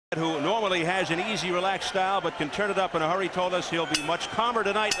who normally has an easy, relaxed style but can turn it up in a hurry, told us he'll be much calmer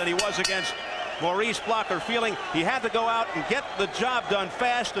tonight than he was against Maurice Blocker, feeling he had to go out and get the job done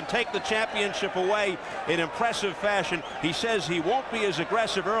fast and take the championship away in impressive fashion. He says he won't be as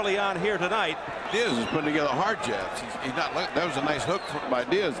aggressive early on here tonight. Diaz is putting together hard jabs. He's not. That was a nice hook by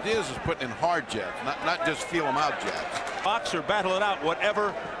Diaz. Diaz is putting in hard jabs, not just feel him out jabs. Boxer battle it out,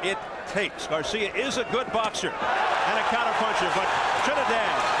 whatever it takes. Garcia is a good boxer and a counterpuncher, but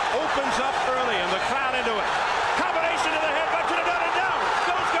Trinidad opens up early and the crowd into it. Combination to the head by Trinidad, and down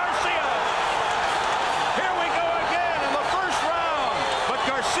goes Garcia. Here we go again in the first round, but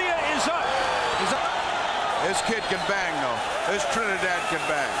Garcia is up. He's up. This kid can bang, though. This Trinidad can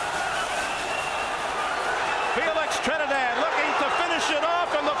bang. Felix Trinidad looking to finish it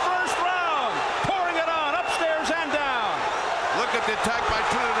off in the first round, pouring it on upstairs and down. Look at the attack by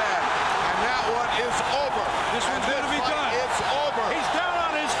Trinidad, and that one is over. This one's going to be done. It's over. He's down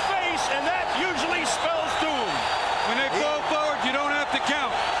on his face, and that usually spells doom. When they fall forward, you don't have to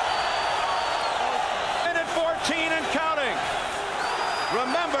count. Minute 14 and counting.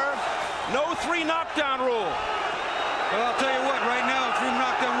 Remember, no 3 knockdown rule. But I'll tell you what, right now, a 3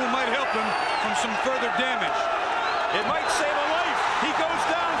 knockdown rule might help him from some further damage. It might save a life. He goes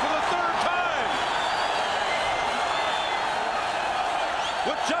down for the 3rd time.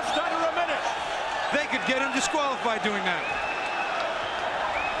 With just under a minute. They could get him disqualified doing that.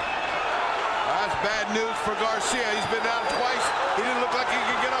 That's bad news for Garcia. He's been down twice. He didn't look like he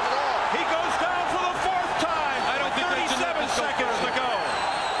could get up at all. He goes down for the 4th time. I don't think 37 seconds to go.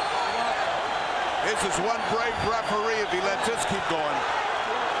 This is one brave referee if he lets this keep going.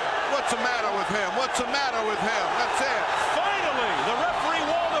 What's the matter with him? What's the matter with him? That's it. Finally, the referee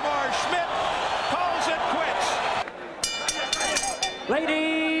Waldemar Schmidt calls it quits.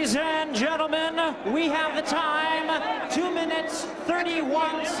 Ladies and gentlemen, we have the time, 2 minutes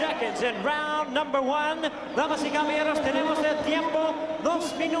 31 seconds in round number 1. Damas y caballeros, tenemos el tiempo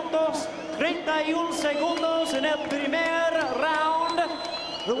 2 minutos 31 segundos en el primer round.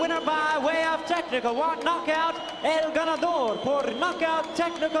 The winner by way of technical knockout, el ganador por knockout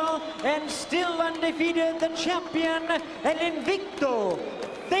technical, and still undefeated, the champion, el invicto,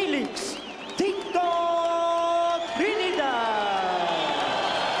 Felix